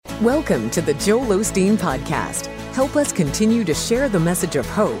Welcome to the Joel Osteen Podcast. Help us continue to share the message of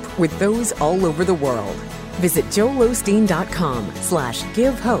hope with those all over the world. Visit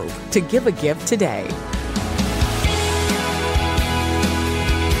joelosteen.com/give hope to give a gift today.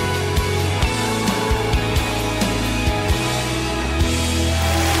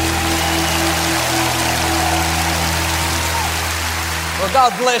 Well,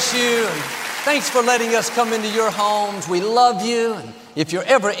 God bless you, and thanks for letting us come into your homes. We love you, and if you're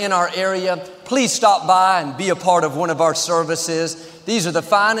ever in our area, please stop by and be a part of one of our services. These are the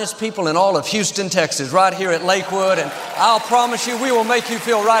finest people in all of Houston, Texas, right here at Lakewood, and I'll promise you we will make you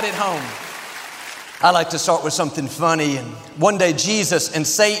feel right at home. I like to start with something funny. And one day Jesus and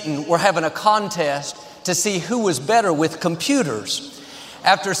Satan were having a contest to see who was better with computers.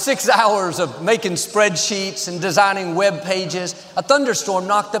 After 6 hours of making spreadsheets and designing web pages, a thunderstorm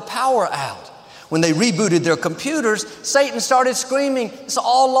knocked the power out. When they rebooted their computers, Satan started screaming, "It's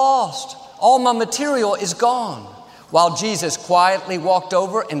all lost. All my material is gone." While Jesus quietly walked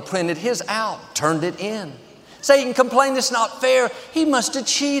over and printed his out, turned it in. Satan complained, "It's not fair. He must have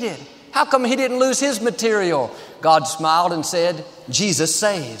cheated. How come he didn't lose his material?" God smiled and said, "Jesus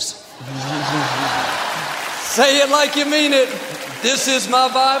saves." Say it like you mean it. This is my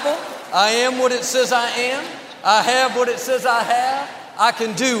Bible. I am what it says I am. I have what it says I have. I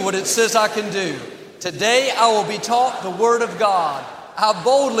can do what it says I can do. Today I will be taught the Word of God. I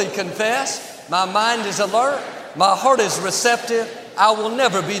boldly confess, my mind is alert, my heart is receptive. I will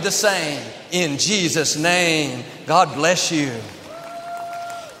never be the same. In Jesus' name, God bless you.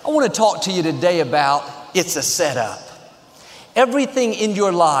 I want to talk to you today about it's a setup. Everything in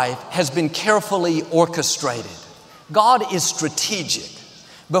your life has been carefully orchestrated. God is strategic.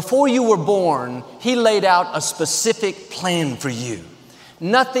 Before you were born, He laid out a specific plan for you.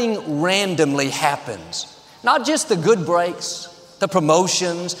 Nothing randomly happens. Not just the good breaks, the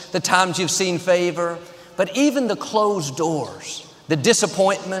promotions, the times you've seen favor, but even the closed doors, the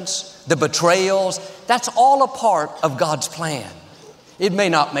disappointments, the betrayals. That's all a part of God's plan. It may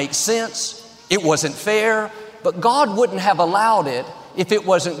not make sense. It wasn't fair, but God wouldn't have allowed it if it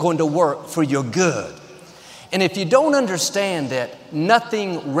wasn't going to work for your good. And if you don't understand that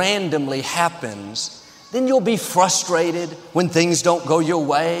nothing randomly happens, then you'll be frustrated when things don't go your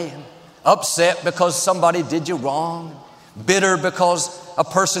way, upset because somebody did you wrong, bitter because a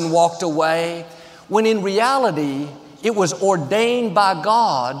person walked away, when in reality, it was ordained by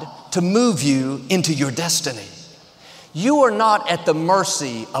God to move you into your destiny. You are not at the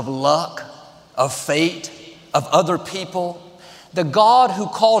mercy of luck, of fate, of other people. The God who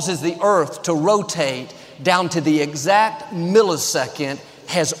causes the earth to rotate down to the exact millisecond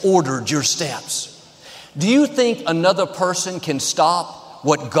has ordered your steps. Do you think another person can stop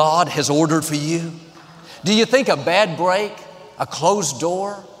what God has ordered for you? Do you think a bad break, a closed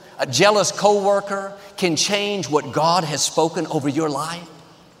door, a jealous coworker can change what God has spoken over your life?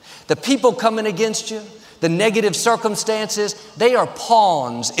 The people coming against you, the negative circumstances, they are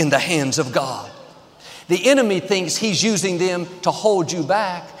pawns in the hands of God. The enemy thinks he's using them to hold you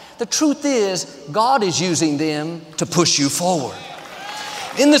back. The truth is, God is using them to push you forward.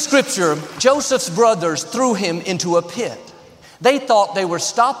 In the scripture, Joseph's brothers threw him into a pit. They thought they were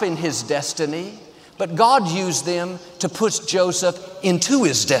stopping his destiny, but God used them to push Joseph into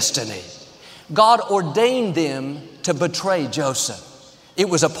his destiny. God ordained them to betray Joseph. It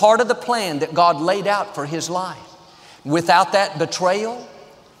was a part of the plan that God laid out for his life. Without that betrayal,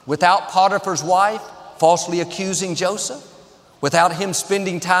 without Potiphar's wife falsely accusing Joseph, without him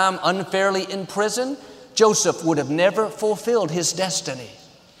spending time unfairly in prison, Joseph would have never fulfilled his destiny.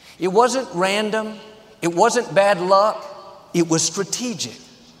 It wasn't random. It wasn't bad luck. It was strategic.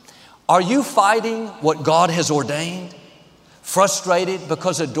 Are you fighting what God has ordained? Frustrated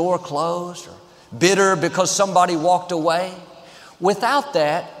because a door closed, or bitter because somebody walked away? Without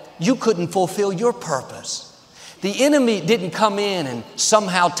that, you couldn't fulfill your purpose. The enemy didn't come in and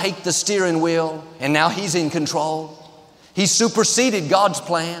somehow take the steering wheel and now he's in control. He superseded God's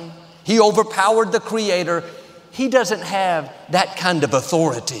plan. He overpowered the Creator. He doesn't have that kind of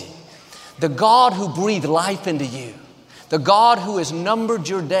authority. The God who breathed life into you, the God who has numbered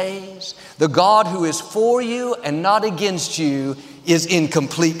your days, the God who is for you and not against you is in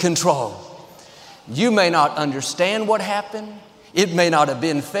complete control. You may not understand what happened. It may not have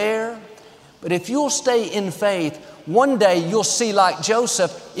been fair. But if you'll stay in faith, one day you'll see, like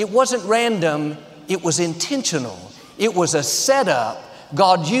Joseph, it wasn't random, it was intentional. It was a setup.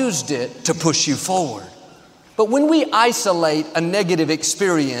 God used it to push you forward. But when we isolate a negative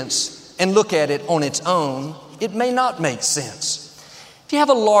experience and look at it on its own, it may not make sense. If you have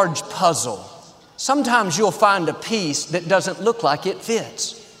a large puzzle, sometimes you'll find a piece that doesn't look like it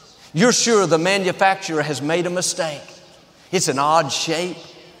fits. You're sure the manufacturer has made a mistake. It's an odd shape,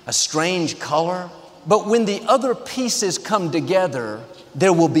 a strange color, but when the other pieces come together,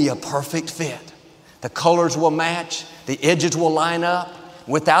 there will be a perfect fit. The colors will match, the edges will line up.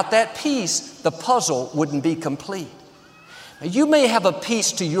 Without that piece, the puzzle wouldn't be complete. Now, you may have a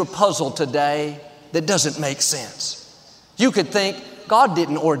piece to your puzzle today that doesn't make sense. You could think, God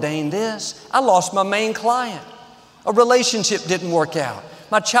didn't ordain this. I lost my main client. A relationship didn't work out.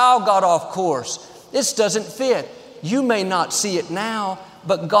 My child got off course. This doesn't fit. You may not see it now,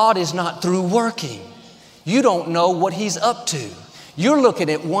 but God is not through working. You don't know what He's up to. You're looking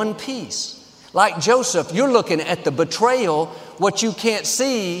at one piece. Like Joseph, you're looking at the betrayal. What you can't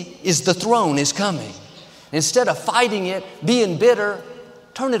see is the throne is coming. Instead of fighting it, being bitter,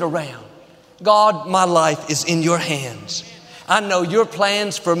 turn it around. God, my life is in your hands. I know your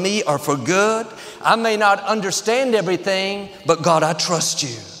plans for me are for good. I may not understand everything, but God, I trust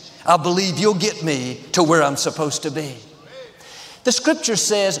you. I believe you'll get me to where I'm supposed to be. The scripture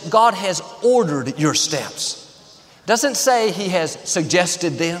says God has ordered your steps. Doesn't say He has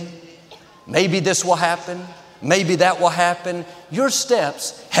suggested them. Maybe this will happen. Maybe that will happen. Your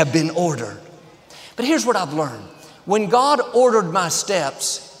steps have been ordered. But here's what I've learned. When God ordered my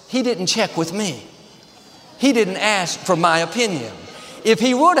steps, He didn't check with me. He didn't ask for my opinion. If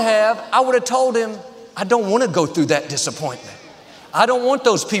He would have, I would have told Him, I don't want to go through that disappointment. I don't want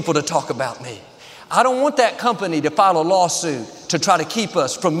those people to talk about me. I don't want that company to file a lawsuit to try to keep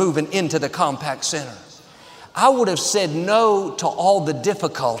us from moving into the Compaq Center. I would have said no to all the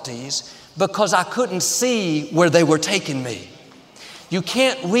difficulties because I couldn't see where they were taking me. You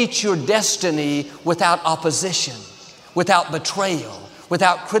can't reach your destiny without opposition, without betrayal,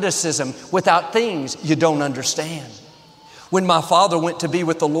 without criticism, without things you don't understand. When my father went to be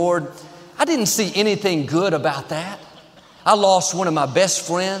with the Lord, I didn't see anything good about that. I lost one of my best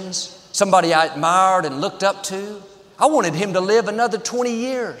friends, somebody I admired and looked up to. I wanted him to live another 20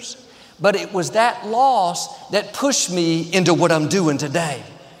 years. But it was that loss that pushed me into what I'm doing today.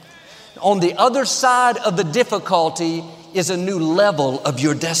 On the other side of the difficulty is a new level of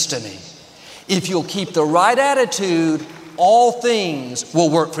your destiny. If you'll keep the right attitude, all things will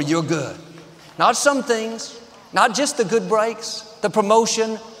work for your good. Not some things, not just the good breaks, the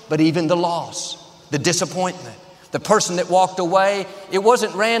promotion, but even the loss, the disappointment. The person that walked away, it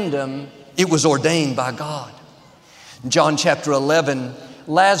wasn't random, it was ordained by God. In John chapter 11,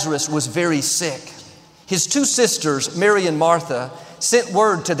 Lazarus was very sick. His two sisters, Mary and Martha, sent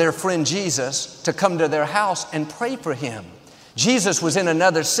word to their friend Jesus to come to their house and pray for him. Jesus was in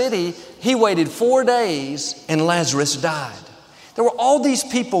another city. He waited 4 days and Lazarus died. There were all these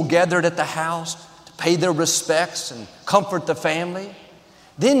people gathered at the house to pay their respects and comfort the family.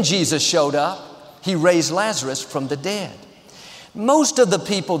 Then Jesus showed up. He raised Lazarus from the dead. Most of the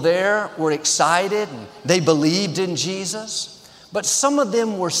people there were excited and they believed in Jesus, but some of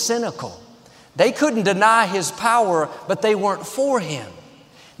them were cynical. They couldn't deny His power, but they weren't for Him.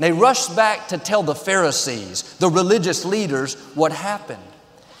 And they rushed back to tell the Pharisees, the religious leaders, what happened.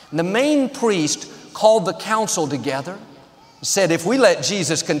 And the main priest called the council together and said, if we let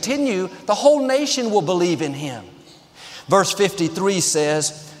Jesus continue, the whole nation will believe in Him. Verse 53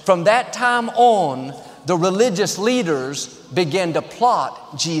 says, from that time on, the religious leaders began to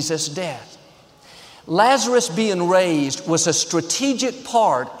plot Jesus' death. Lazarus being raised was a strategic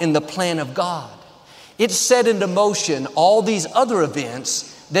part in the plan of God. It set into motion all these other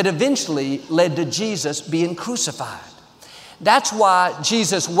events that eventually led to Jesus being crucified. That's why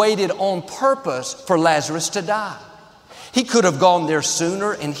Jesus waited on purpose for Lazarus to die. He could have gone there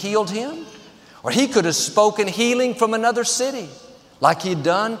sooner and healed him, or He could have spoken healing from another city like He'd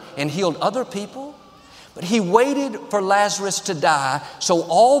done and healed other people. But He waited for Lazarus to die so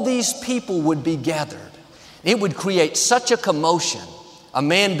all these people would be gathered. It would create such a commotion, a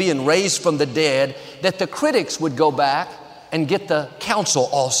man being raised from the dead, that the critics would go back and get the council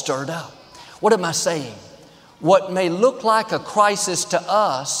all stirred up. What am I saying? What may look like a crisis to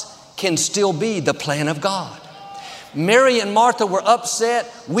us can still be the plan of God. Mary and Martha were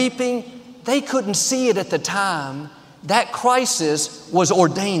upset, weeping. They couldn't see it at the time. That crisis was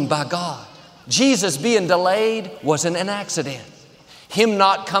ordained by God. Jesus being delayed wasn't an accident. Him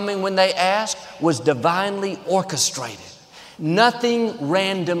not coming when they asked was divinely orchestrated. Nothing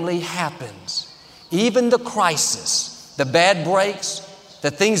randomly happens. Even the crisis, the bad breaks,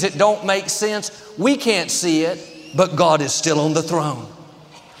 the things that don't make sense, we can't see it, but God is still on the throne.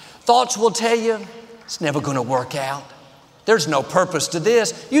 Thoughts will tell you, it's never going to work out. There's no purpose to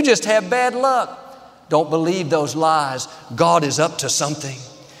this. You just have bad luck. Don't believe those lies. God is up to something.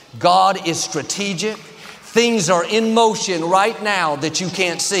 God is strategic. Things are in motion right now that you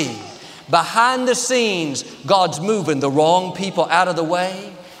can't see. Behind the scenes, God's moving the wrong people out of the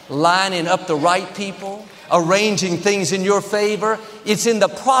way, lining up the right people, arranging things in your favor. It's in the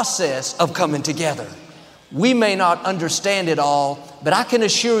process of coming together. We may not understand it all, but I can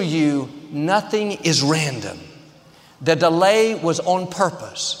assure you nothing is random. The delay was on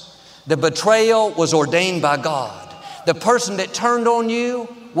purpose. The betrayal was ordained by God. The person that turned on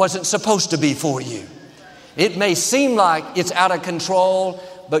you wasn't supposed to be for you. It may seem like it's out of control,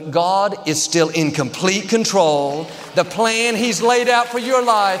 but God is still in complete control. The plan He's laid out for your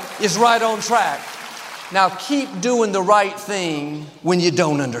life is right on track. Now keep doing the right thing when you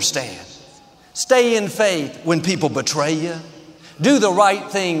don't understand. Stay in faith when people betray you. Do the right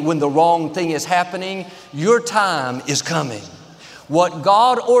thing when the wrong thing is happening. Your time is coming. What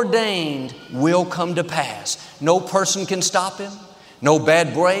God ordained will come to pass. No person can stop Him. No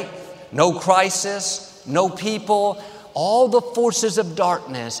bad break, no crisis, no people. All the forces of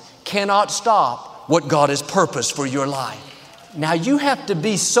darkness cannot stop what God has purposed for your life. Now you have to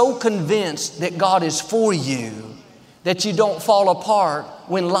be so convinced that God is for you that you don't fall apart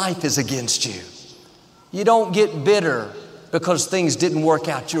when life is against you. You don't get bitter because things didn't work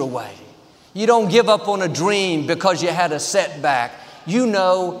out your way. You don't give up on a dream because you had a setback. You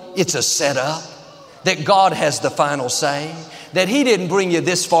know it's a setup, that God has the final say, that He didn't bring you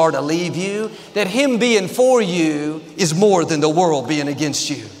this far to leave you, that Him being for you is more than the world being against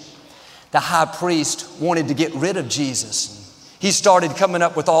you. The high priest wanted to get rid of Jesus. He started coming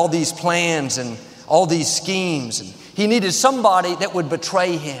up with all these plans and all these schemes. And he needed somebody that would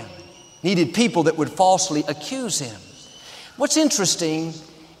betray Him, needed people that would falsely accuse Him. What's interesting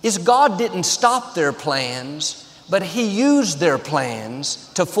is God didn't stop their plans, but He used their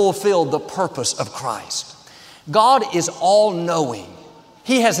plans to fulfill the purpose of Christ. God is all-knowing.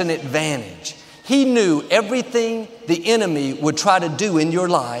 He has an advantage. He knew everything the enemy would try to do in your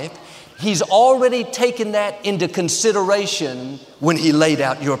life. He's already taken that into consideration when He laid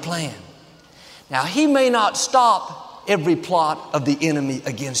out your plan. Now, He may not stop every plot of the enemy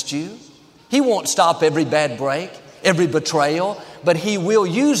against you. He won't stop every bad break, every betrayal, but He will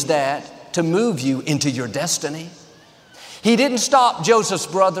use that to move you into your destiny. He didn't stop Joseph's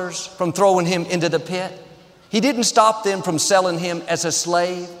brothers from throwing him into the pit. He didn't stop them from selling him as a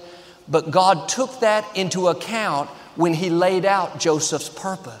slave, but God took that into account when He laid out Joseph's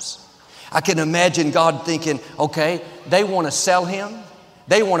purpose. I can imagine God thinking, okay, they want to sell him.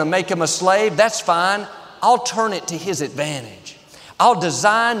 They want to make him a slave. That's fine. I'll turn it to his advantage. I'll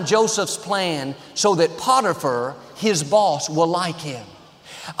design Joseph's plan so that Potiphar, his boss, will like him.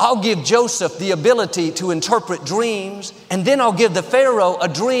 I'll give Joseph the ability to interpret dreams, and then I'll give the Pharaoh a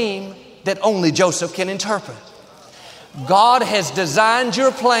dream that only Joseph can interpret. God has designed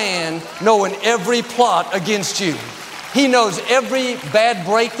your plan knowing every plot against you. He knows every bad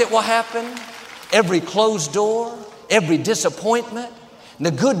break that will happen, every closed door, every disappointment. And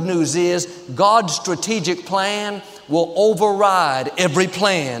the good news is God's strategic plan will override every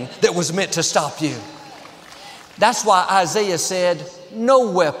plan that was meant to stop you. That's why Isaiah said, no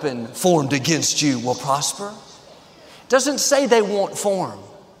weapon formed against you will prosper. Doesn't say they won't form.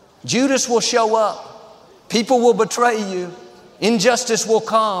 Judas will show up. People will betray you. Injustice will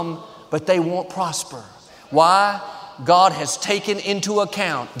come, but they won't prosper. Why? God has taken into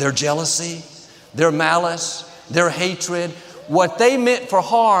account their jealousy, their malice, their hatred. What they meant for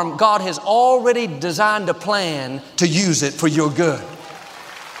harm, God has already designed a plan to use it for your good.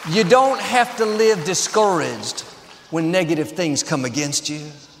 You don't have to live discouraged when negative things come against you,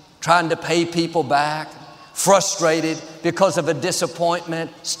 trying to pay people back, frustrated because of a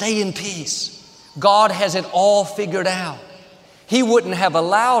disappointment. Stay in peace. God has it all figured out. He wouldn't have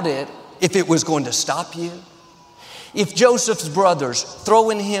allowed it if it was going to stop you. If Joseph's brothers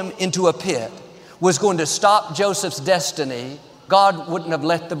throwing him into a pit was going to stop Joseph's destiny, God wouldn't have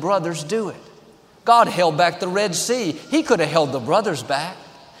let the brothers do it. God held back the Red Sea. He could have held the brothers back.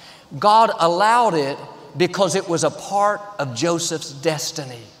 God allowed it because it was a part of Joseph's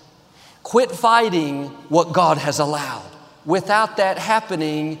destiny. Quit fighting what God has allowed. Without that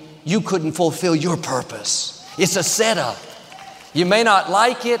happening, you couldn't fulfill your purpose. It's a setup. You may not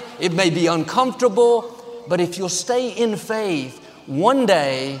like it. It may be uncomfortable. But if you'll stay in faith, one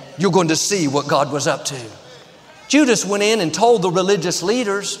day you're going to see what God was up to. Judas went in and told the religious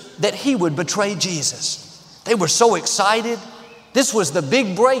leaders that he would betray Jesus. They were so excited. This was the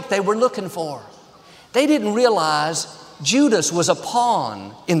big break they were looking for. They didn't realize Judas was a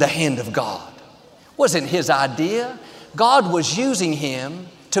pawn in the hand of God. It wasn't his idea. God was using him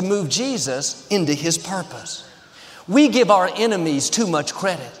to move Jesus into His purpose. We give our enemies too much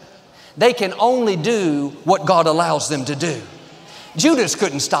credit. They can only do what God allows them to do. Judas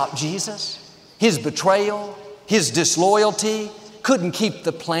couldn't stop Jesus. His betrayal, his disloyalty couldn't keep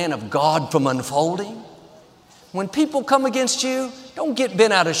the plan of God from unfolding. When people come against you, don't get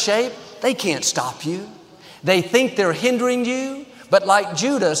bent out of shape. They can't stop you. They think they're hindering you, but like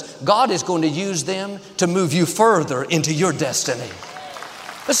Judas, God is going to use them to move you further into your destiny.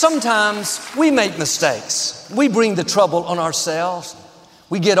 But sometimes we make mistakes. We bring the trouble on ourselves.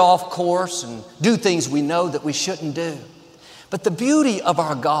 We get off course and do things we know that we shouldn't do. But the beauty of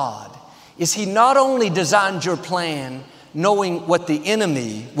our God is He not only designed your plan knowing what the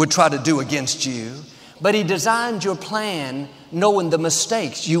enemy would try to do against you, but He designed your plan knowing the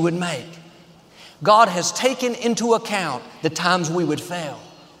mistakes you would make. God has taken into account the times we would fail,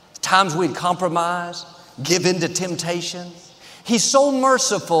 the times we'd compromise, give in to temptation. He's so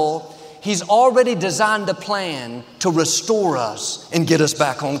merciful, He's already designed a plan to restore us and get us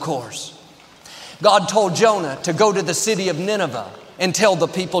back on course. God told Jonah to go to the city of Nineveh and tell the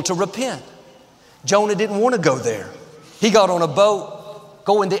people to repent. Jonah didn't want to go there. He got on a boat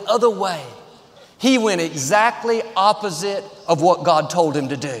going the other way. He went exactly opposite of what God told him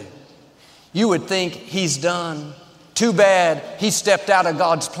to do. You would think he's done. Too bad he stepped out of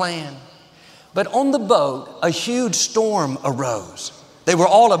God's plan. But on the boat, a huge storm arose. They were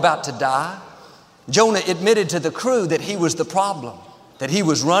all about to die. Jonah admitted to the crew that he was the problem, that he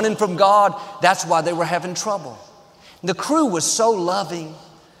was running from God. That's why they were having trouble. The crew was so loving.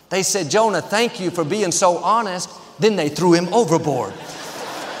 They said, Jonah, thank you for being so honest. Then they threw him overboard.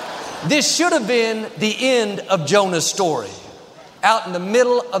 This should have been the end of Jonah's story. Out in the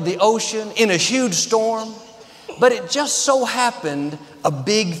middle of the ocean in a huge storm. But it just so happened a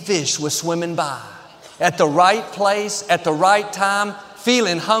big fish was swimming by at the right place, at the right time,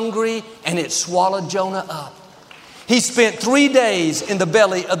 feeling hungry, and it swallowed Jonah up. He spent 3 days in the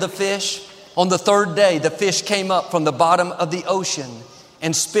belly of the fish. On the third day, the fish came up from the bottom of the ocean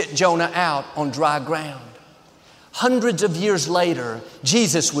and spit Jonah out on dry ground. Hundreds of years later,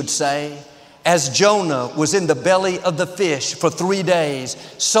 Jesus would say, as Jonah was in the belly of the fish for 3 days,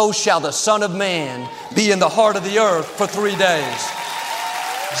 so shall the Son of Man be in the heart of the earth for 3 days.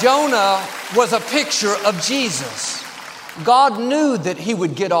 Jonah was a picture of Jesus. God knew that he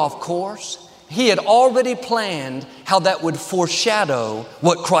would get off course. He had already planned how that would foreshadow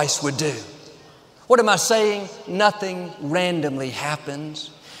what Christ would do. What am I saying? Nothing randomly happens.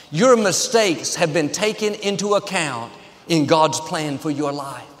 Your mistakes have been taken into account in God's plan for your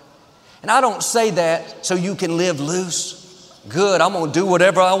life. And I don't say that so you can live loose. Good, I'm going to do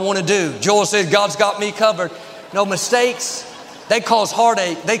whatever I want to do. Joel says, God's got me covered. No, mistakes, they cause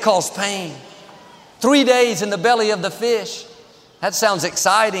heartache, they cause pain. 3 days in the belly of the fish. That sounds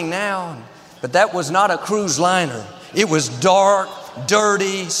exciting now, but that was not a cruise liner. It was dark,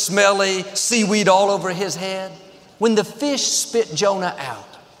 dirty, smelly, seaweed all over his head. When the fish spit Jonah out,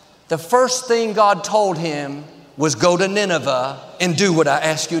 the first thing God told him was go to Nineveh and do what I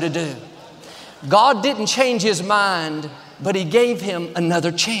asked you to do. God didn't change his mind, but he gave him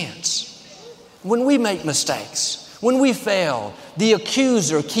another chance. When we make mistakes, when we fail, the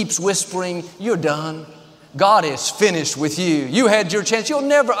accuser keeps whispering, you're done. God is finished with you. You had your chance. You'll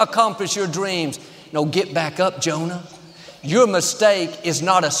never accomplish your dreams. No, get back up, Jonah. Your mistake is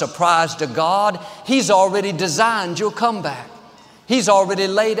not a surprise to God. He's already designed your comeback. He's already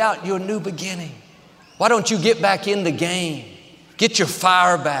laid out your new beginning. Why don't you get back in the game? Get your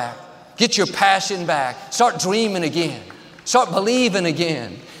fire back. Get your passion back. Start dreaming again. Start believing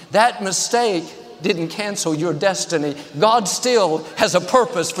again. That mistake didn't cancel your destiny. God still has a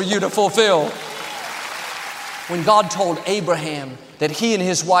purpose for you to fulfill. When God told Abraham that he and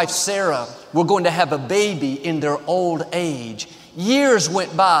his wife Sarah were going to have a baby in their old age, years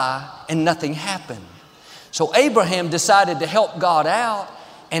went by and nothing happened. So Abraham decided to help God out,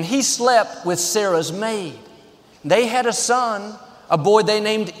 and he slept with Sarah's maid. They had a son, a boy they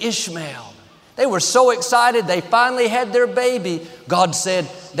named Ishmael. They were so excited they finally had their baby. God said,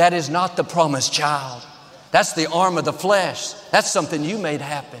 that is not the promised child. That's the arm of the flesh. That's something you made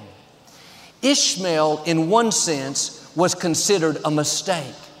happen. Ishmael, in one sense, was considered a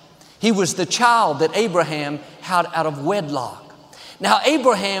mistake. He was the child that Abraham had out of wedlock. Now,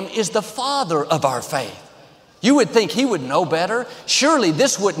 Abraham is the father of our faith. You would think he would know better. Surely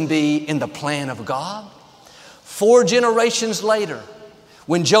this wouldn't be in the plan of God. 4 generations later,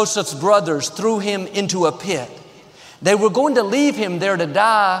 when Joseph's brothers threw him into a pit, they were going to leave him there to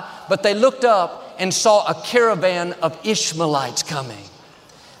die, but they looked up and saw a caravan of Ishmaelites coming.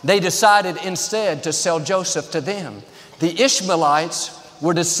 They decided instead to sell Joseph to them. The Ishmaelites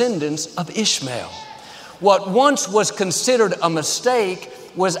were descendants of Ishmael. What once was considered a mistake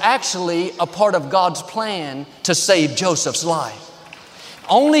was actually a part of God's plan to save Joseph's life.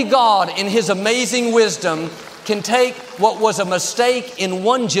 Only God, in His amazing wisdom, can take what was a mistake in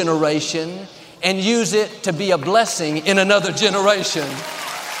one generation and use it to be a blessing in another generation.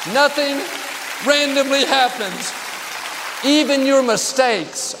 Nothing randomly happens. Even your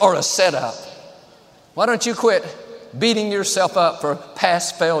mistakes are a setup. Why don't you quit beating yourself up for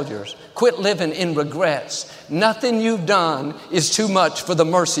past failures? Quit living in regrets. Nothing you've done is too much for the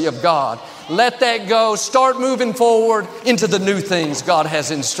mercy of God. Let that go. Start moving forward into the new things God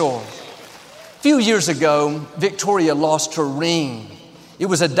has in store. A few years ago, Victoria lost her ring. It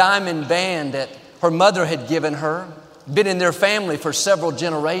was a diamond band that her mother had given her, been in their family for several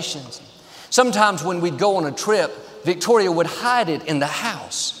generations. Sometimes when we'd go on a trip, Victoria would hide it in the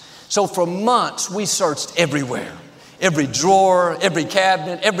house. So for months, we searched everywhere. Every drawer, every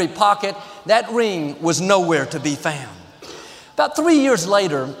cabinet, every pocket. That ring was nowhere to be found. About 3 years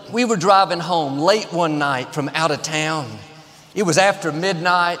later, we were driving home late one night from out of town. It was after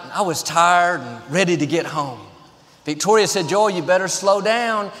midnight. I was tired and ready to get home. Victoria said, "Joel, you better slow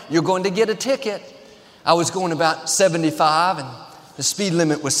down. You're going to get a ticket." I was going about 75 and the speed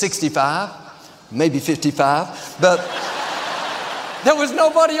limit was 65, maybe 55, but there was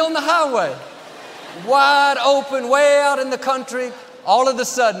nobody on the highway. Wide open, way out in the country. All of a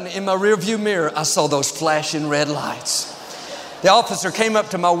sudden, in my rearview mirror, I saw those flashing red lights. The officer came up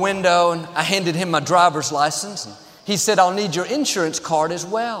to my window and I handed him my driver's license. And he said, "I'll need your insurance card as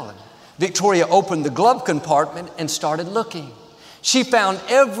well." And Victoria opened the glove compartment and started looking. She found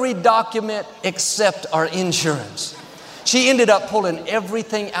every document except our insurance. She ended up pulling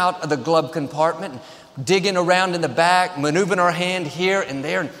everything out of the glove compartment, digging around in the back, maneuvering her hand here and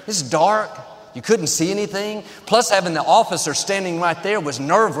there. And it's dark. You couldn't see anything. Plus, having the officer standing right there was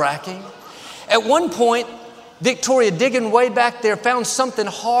nerve-wracking. At one point, Victoria, digging way back there, found something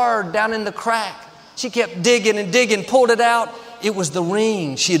hard down in the crack. She kept digging and digging, pulled it out. It was the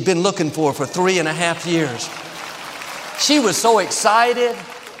ring she had been looking for 3.5 years. She was so excited,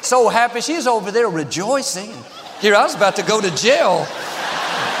 so happy. She was over there rejoicing. Here I was about to go to jail.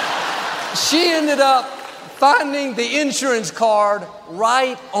 She ended up finding the insurance card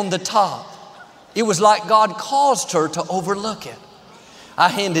right on the top. It was like God caused her to overlook it. I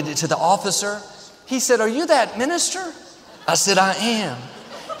handed it to the officer. He said, "Are you that minister?" I said, "I am."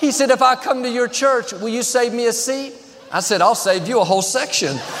 He said, "If I come to your church, will you save me a seat?" I said, "I'll save you a whole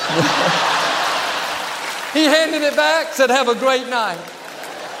section." He handed it back, said, "Have a great night."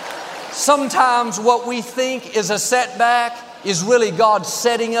 Sometimes what we think is a setback is really God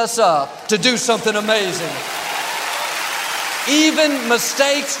setting us up to do something amazing. Even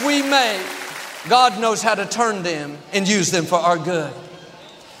mistakes we make, God knows how to turn them and use them for our good.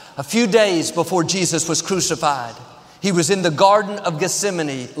 A few days before Jesus was crucified, He was in the Garden of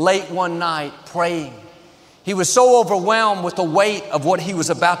Gethsemane late one night praying. He was so overwhelmed with the weight of what He was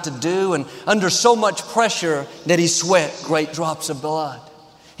about to do and under so much pressure that He sweat great drops of blood.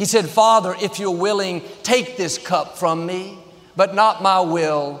 He said, "Father, if you're willing, take this cup from me, but not my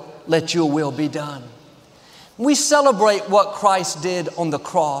will, let your will be done." We celebrate what Christ did on the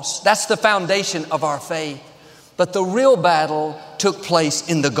cross. That's the foundation of our faith. But the real battle took place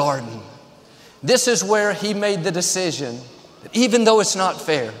in the garden. This is where He made the decision that even though it's not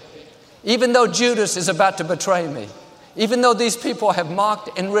fair, even though Judas is about to betray me, even though these people have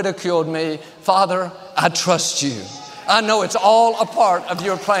mocked and ridiculed me, Father, I trust you. I know it's all a part of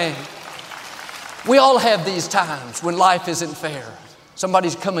your plan. We all have these times when life isn't fair.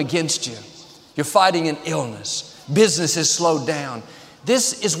 Somebody's come against you. You're fighting an illness. Business is slowed down.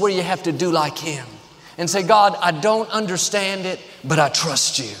 This is where you have to do like Him and say, "God, I don't understand it, but I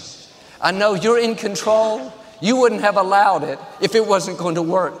trust you. I know you're in control. You wouldn't have allowed it if it wasn't going to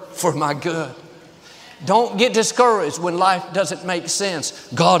work for my good." Don't get discouraged when life doesn't make sense.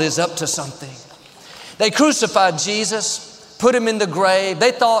 God is up to something. They crucified Jesus, put Him in the grave.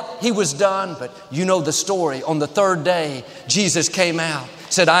 They thought He was done, but you know the story. On the third day, Jesus came out,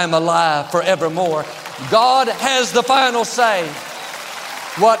 said, "I am alive forevermore." God has the final say.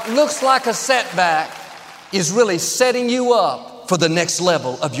 What looks like a setback is really setting you up for the next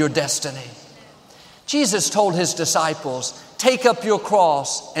level of your destiny. Jesus told His disciples, "Take up your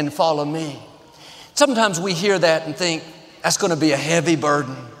cross and follow me." Sometimes we hear that and think, that's going to be a heavy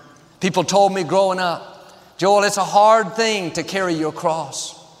burden. People told me growing up, "Joel, it's a hard thing to carry your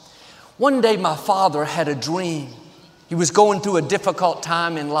cross." One day my father had a dream. He was going through a difficult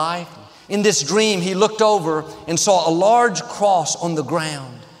time in life. In this dream, he looked over and saw a large cross on the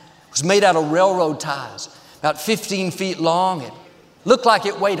ground. It was made out of railroad ties, about 15 feet long. It looked like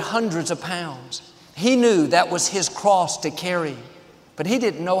it weighed hundreds of pounds. He knew that was his cross to carry. but he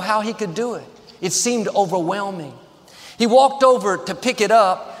didn't know how he could do it. It seemed overwhelming. He walked over to pick it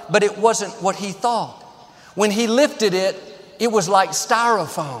up, but it wasn't what he thought. When he lifted it, it was like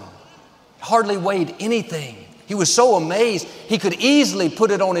styrofoam. It hardly weighed anything. He was so amazed, he could easily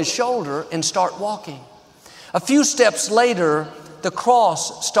put it on his shoulder and start walking. A few steps later, the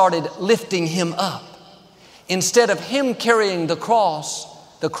cross started lifting him up. Instead of him carrying the cross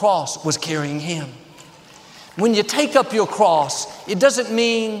was carrying him. When you take up your cross, it doesn't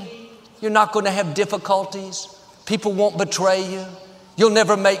mean you're not going to have difficulties. People won't betray you. You'll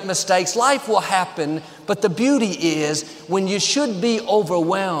never make mistakes. Life will happen, but the beauty is when you should be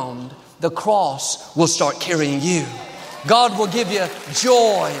overwhelmed, the cross will start carrying you. God will give you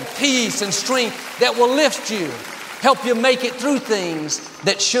joy and peace and strength that will lift you, help you make it through things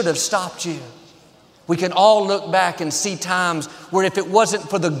that should have stopped you. We can all look back and see times where if it wasn't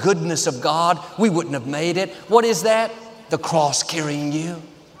for the goodness of God, we wouldn't have made it. What is that? The cross carrying you.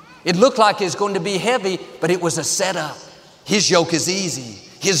 It looked like it's going to be heavy, but it was a setup. His yoke is easy.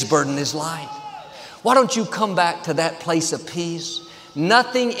 His burden is light. Why don't you come back to that place of peace?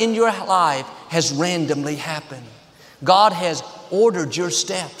 Nothing in your life has randomly happened. God has ordered your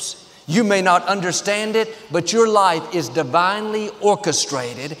steps. You may not understand it, but your life is divinely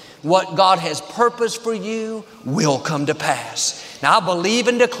orchestrated. What God has purposed for you will come to pass. Now, I believe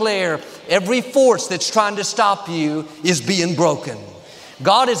and declare every force that's trying to stop you is being broken.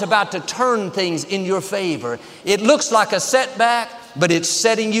 God is about to turn things in your favor. It looks like a setback, but it's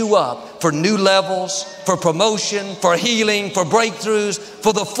setting you up for new levels, for promotion, for healing, for breakthroughs,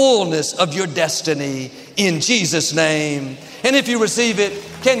 for the fullness of your destiny in Jesus' name. And if you receive it,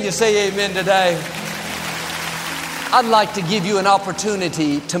 can you say amen today? I'd like to give you an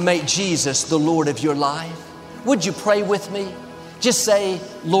opportunity to make Jesus the Lord of your life. Would you pray with me? Just say,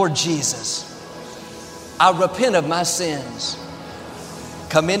 Lord Jesus, I repent of my sins.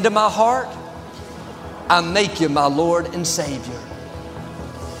 Come into my heart. I make you my Lord and Savior.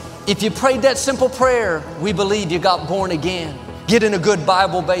 If you prayed that simple prayer, we believe you got born again. Get in a good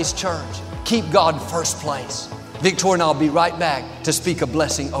Bible-based church. Keep God first place. Victoria and I'll be right back to speak a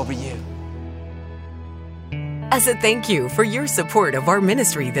blessing over you. As a thank you for your support of our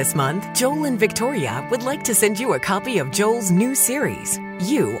ministry this month, Joel and Victoria would like to send you a copy of Joel's new series,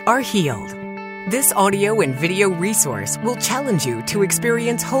 You Are Healed. This audio and video resource will challenge you to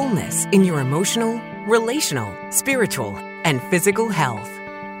experience wholeness in your emotional, relational, spiritual, and physical health.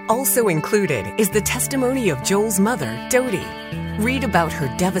 Also included is the testimony of Joel's mother, Dodie. Read about her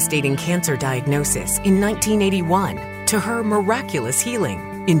devastating cancer diagnosis in 1981 to her miraculous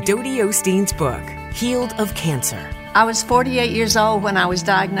healing in Dodie Osteen's book, Healed of Cancer. I was 48 years old when I was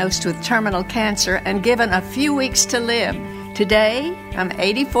diagnosed with terminal cancer and given a few weeks to live. Today, I'm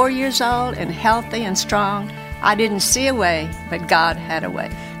 84 years old and healthy and strong. I didn't see a way, but God had a way.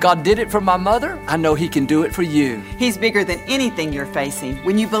 God did it for my mother. I know He can do it for you. He's bigger than anything you're facing.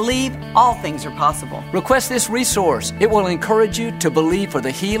 When you believe, all things are possible. Request this resource. It will encourage you to believe for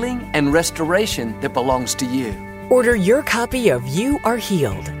the healing and restoration that belongs to you. Order your copy of You Are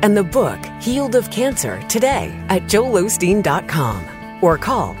Healed and the book Healed of Cancer today at joelosteen.com or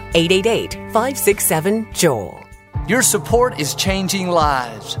call 888-567-JOEL. Your support is changing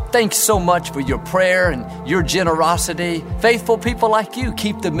lives. Thanks so much for your prayer and your generosity. Faithful people like you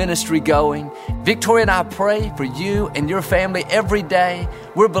keep the ministry going. Victoria and I pray for you and your family every day.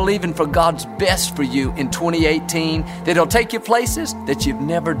 We're believing for God's best for you in 2018, that He'll take you places that you've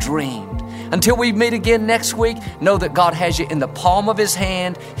never dreamed. Until we meet again next week, know that God has you in the palm of His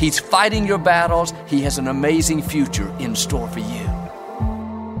hand. He's fighting your battles. He has an amazing future in store for you.